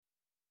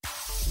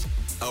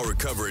Our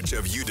coverage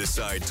of You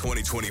Decide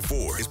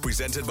 2024 is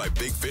presented by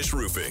Big Fish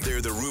Roofing.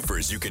 They're the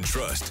roofers you can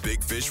trust.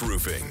 Big Fish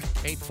Roofing.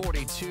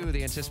 8:42,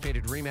 the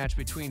anticipated rematch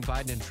between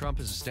Biden and Trump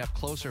is a step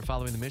closer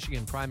following the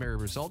Michigan primary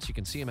results. You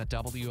can see them at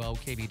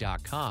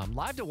WOKV.com.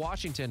 Live to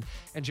Washington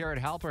and Jared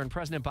Halpern.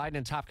 President Biden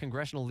and top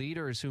congressional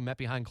leaders who met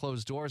behind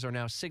closed doors are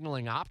now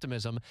signaling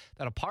optimism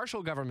that a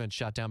partial government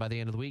shutdown by the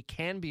end of the week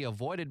can be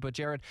avoided. But,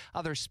 Jared,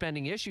 other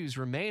spending issues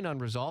remain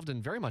unresolved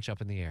and very much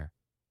up in the air.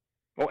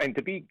 Well, and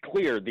to be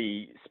clear,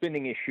 the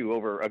spending issue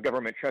over a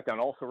government shutdown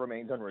also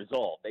remains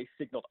unresolved. They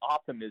signaled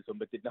optimism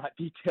but did not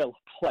detail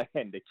a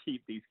plan to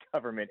keep these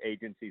government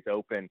agencies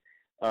open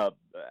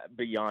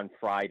beyond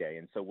Friday.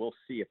 And so we'll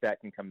see if that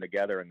can come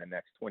together in the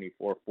next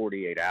 24,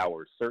 48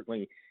 hours.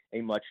 Certainly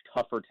a much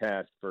tougher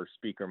task for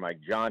Speaker Mike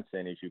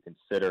Johnson as you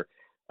consider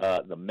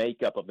the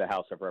makeup of the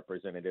House of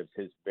Representatives,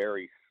 his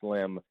very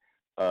slim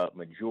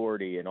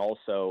majority, and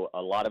also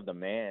a lot of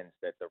demands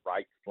that the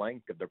right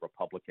flank of the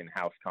Republican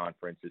House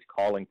Conference is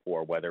calling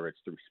for, whether it's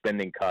through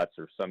spending cuts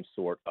or some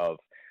sort of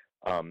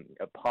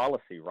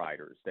policy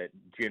riders that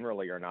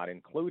generally are not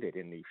included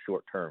in these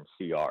short-term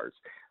CRs.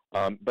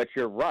 But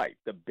you're right.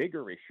 The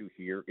bigger issue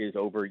here is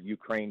over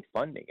Ukraine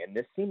funding, and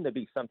this seemed to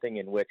be something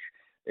in which,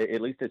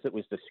 at least as it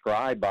was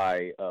described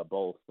by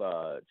both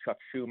Chuck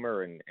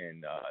Schumer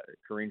and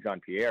Karine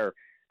Jean-Pierre,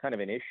 kind of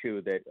an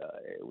issue that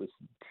it was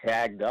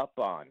tagged up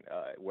on,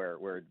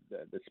 where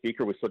the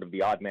speaker was sort of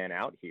the odd man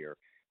out here.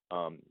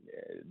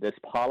 This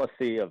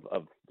policy of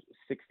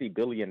 $60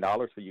 billion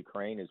for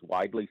Ukraine is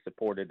widely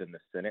supported in the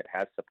Senate,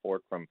 has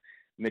support from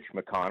Mitch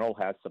McConnell,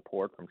 has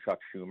support from Chuck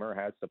Schumer,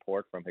 has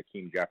support from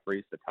Hakeem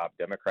Jeffries, the top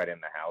Democrat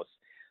in the House.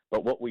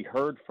 But what we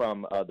heard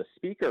from the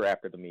speaker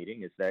after the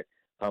meeting is that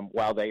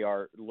while they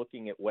are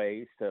looking at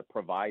ways to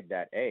provide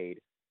that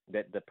aid,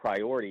 that the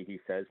priority, he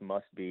says,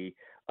 must be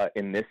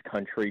in this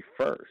country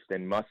first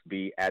and must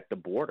be at the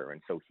border.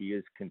 And so he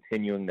is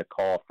continuing to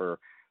call for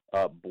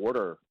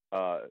border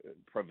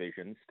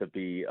provisions to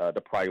be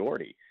the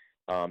priority.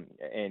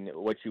 And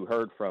what you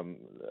heard from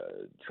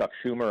Chuck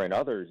Schumer and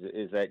others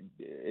is that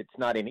it's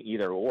not an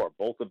either or.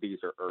 Both of these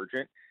are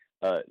urgent.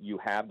 You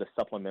have the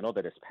supplemental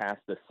that has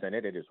passed the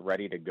Senate. It is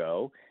ready to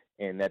go,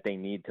 and that they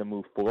need to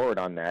move forward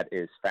on that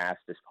as fast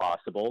as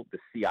possible. The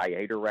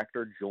CIA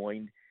director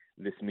joined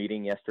this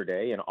meeting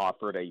yesterday and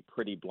offered a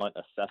pretty blunt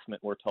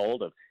assessment, we're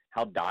told, of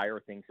how dire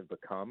things have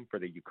become for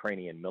the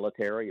Ukrainian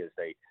military as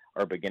they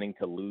are beginning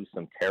to lose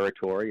some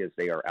territory, as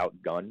they are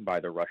outgunned by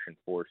the Russian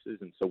forces.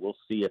 And so we'll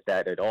see if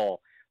that at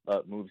all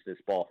moves this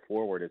ball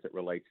forward as it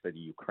relates to the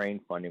Ukraine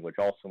funding, which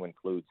also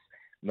includes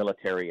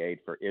military aid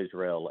for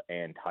Israel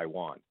and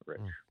Taiwan, Rich.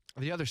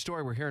 The other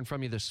story we're hearing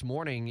from you this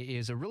morning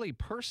is a really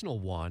personal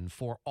one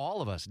for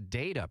all of us.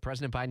 Data.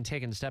 President Biden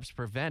taking steps to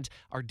prevent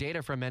our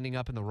data from ending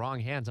up in the wrong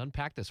hands.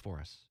 Unpack this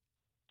for us.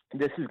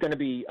 This is going to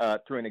be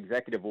through an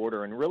executive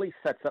order and really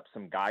sets up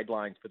some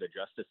guidelines for the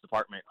Justice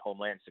Department,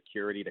 Homeland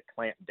Security to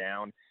clamp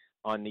down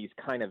on these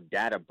kind of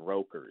data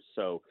brokers.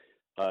 So,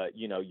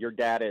 your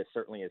data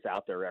certainly is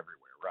out there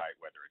everywhere, right?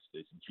 Whether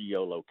it's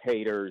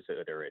geolocators,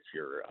 whether it's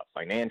your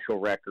financial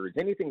records,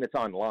 anything that's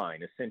online,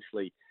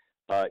 essentially,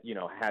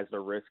 has the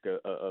risk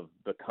of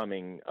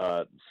becoming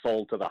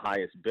sold to the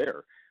highest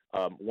bidder.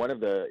 One of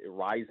the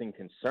rising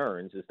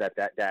concerns is that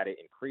data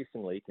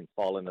increasingly can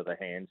fall into the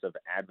hands of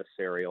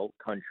adversarial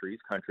countries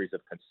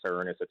of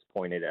concern, as it's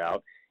pointed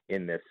out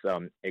in this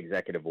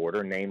executive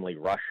order, namely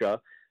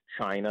Russia,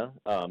 China,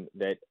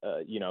 that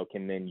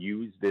can then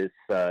use this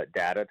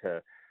data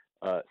to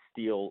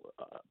steal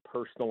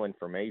personal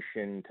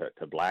information,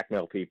 to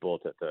blackmail people,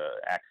 to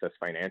access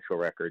financial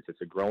records.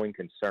 It's a growing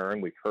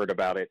concern. We've heard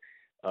about it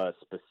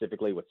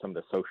specifically with some of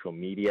the social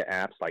media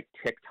apps like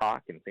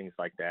TikTok and things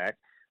like that.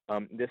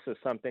 This is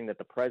something that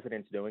the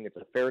president's doing. It's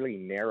a fairly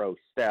narrow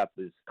step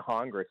as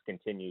Congress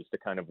continues to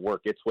kind of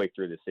work its way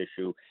through this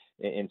issue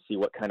and see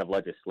what kind of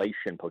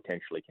legislation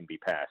potentially can be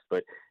passed.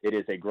 But it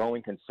is a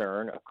growing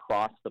concern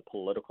across the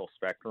political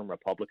spectrum,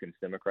 Republicans,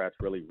 Democrats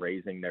really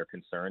raising their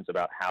concerns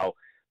about how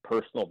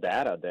personal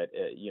data that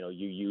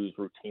you use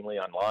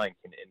routinely online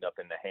can end up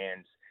in the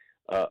hands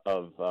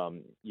of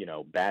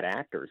bad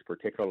actors,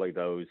 particularly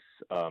those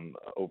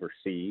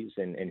overseas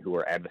and who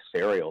are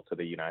adversarial to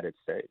the United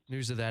States.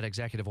 News of that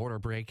executive order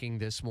breaking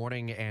this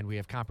morning, and we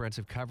have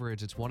comprehensive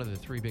coverage. It's one of the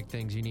three big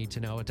things you need to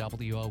know at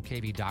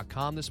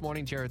WOKV.com this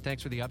morning. Jared,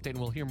 thanks for the update, and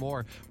we'll hear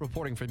more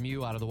reporting from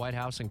you out of the White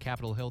House and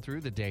Capitol Hill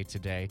through the day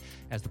today.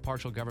 As the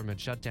partial government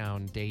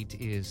shutdown date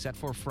is set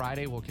for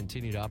Friday, we'll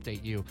continue to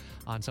update you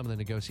on some of the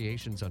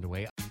negotiations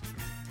underway.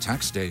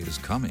 Tax day is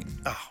coming.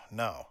 Oh,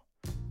 no.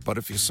 But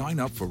if you sign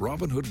up for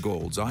Robinhood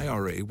Gold's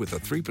IRA with a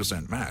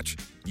 3% match,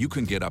 you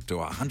can get up to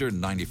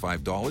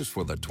 $195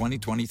 for the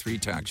 2023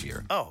 tax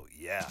year. Oh,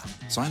 yeah.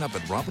 Sign up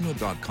at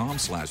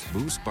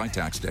Robinhood.com/boost by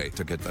tax day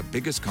to get the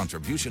biggest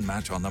contribution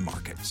match on the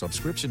market.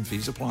 Subscription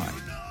fees apply.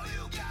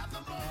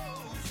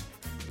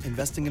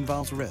 Investing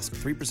involves risk.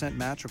 3%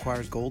 match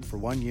requires gold for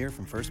 1 year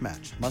from first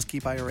match. Must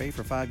keep IRA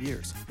for 5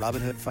 years.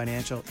 Robinhood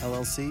Financial,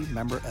 LLC,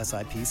 member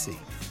SIPC.